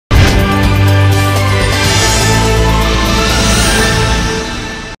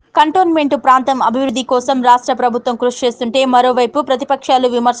Cantonment ప్రాంతం అభివృద్ధి కోసం రాష్ట్ర ప్రభుత్వం కృషి చేస్తుంటే మరోవైపు ప్రతిపక్షాలు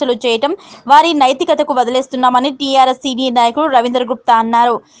విమర్శలు చేయటం వారి నైతికతకు వదిలేస్తున్నామని టీఆర్ఎస్ సీనియర్ నాయకుడు రవీంద్ర గుప్తా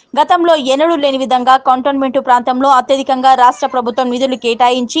అన్నారు. గతంలో ఎన్నడూ లేని విధంగా కంటోన్మెంట్ ప్రాంతంలో అత్యధికంగా రాష్ట్ర ప్రభుత్వం నిధులు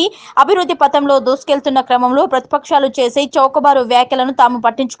కేటాయించి అభివృద్ధి పథంలో దూసుకెళ్తున్న క్రమంలో ప్రతిపక్షాలు చేసే చౌకబారు వ్యాఖ్యలను తాము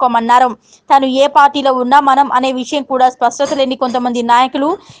పట్టించుకోమన్నారు. తాను ఏ పార్టీలో ఉన్నా మనం అనే విషయం కూడా స్పష్టత లేని కొంతమంది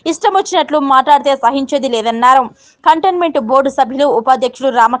నాయకులు ఇష్టం వచ్చినట్లు మాట్లాడితే సహించేది లేదన్నారు. కంటోన్మెంట్ బోర్డు సభ్యులు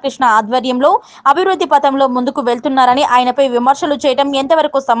ఉపాధ్యక్షులు రామకృష్ణ ఆధ్వర్యంలో అభివృద్ధి పథంలో ముందుకు వెళ్తున్నారని ఆయనపై విమర్శలు చేయడం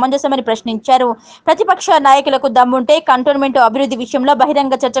ఎంతవరకు సమంజసమని ప్రశ్నించారు. ప్రతిపక్ష నాయకులకు దమ్ముంటే కంటోన్మెంట్ అభివృద్ధి విషయంలో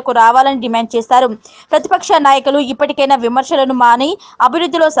బహిరంగ చర్చకు రావాలని డిమాండ్ చేశారు. ప్రతిపక్ష నాయకులు ఇప్పటికైనా విమర్శలను మాని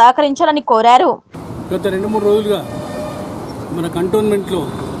అభివృద్ధిలో సహకరించాలని కోరారు. గత 2-3 రోజులుగా మన కంటోన్మెంట్లో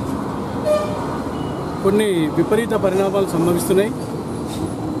కొన్ని విపరీత పరిణామాలు సంభవిస్తున్నాయి.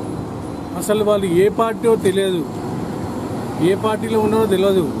 అసలు వాళ్ళు ఏ పార్టీయో తెలియదు, ఏ పార్టీలో ఉన్నారో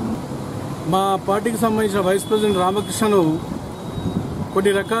తెలియదు. మా పార్టీకి సంబంధించిన వైస్ ప్రెసిడెంట్ రామకృష్ణను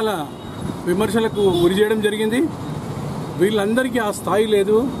కొన్ని రకాల విమర్శలకు గురి చేయడం జరిగింది. వీళ్ళందరికీ ఆ స్థాయి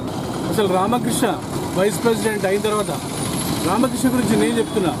లేదు. అసలు రామకృష్ణ వైస్ ప్రెసిడెంట్ అయిన తర్వాత రామకృష్ణ గురించి నేను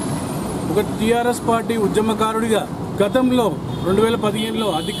చెప్తున్నా, ఒక టీఆర్ఎస్ పార్టీ ఉద్యమకారుడిగా గతంలో 2015లో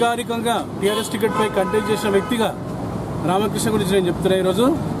అధికారికంగా టీఆర్ఎస్ టికెట్పై కంటెస్ట్ చేసిన వ్యక్తిగా రామకృష్ణ గురించి నేను చెప్తున్నా. ఈరోజు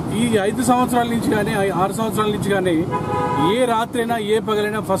ఈ 5 సంవత్సరాల నుంచి కానీ 6 సంవత్సరాల నుంచి కానీ ఏ రాత్రైనా ఏ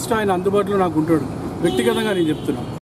పగలైనా ఫస్ట్ ఆయన అందుబాటులో నాకు ఉంటాడు. వ్యక్తిగతంగా నేను చెప్తున్నా.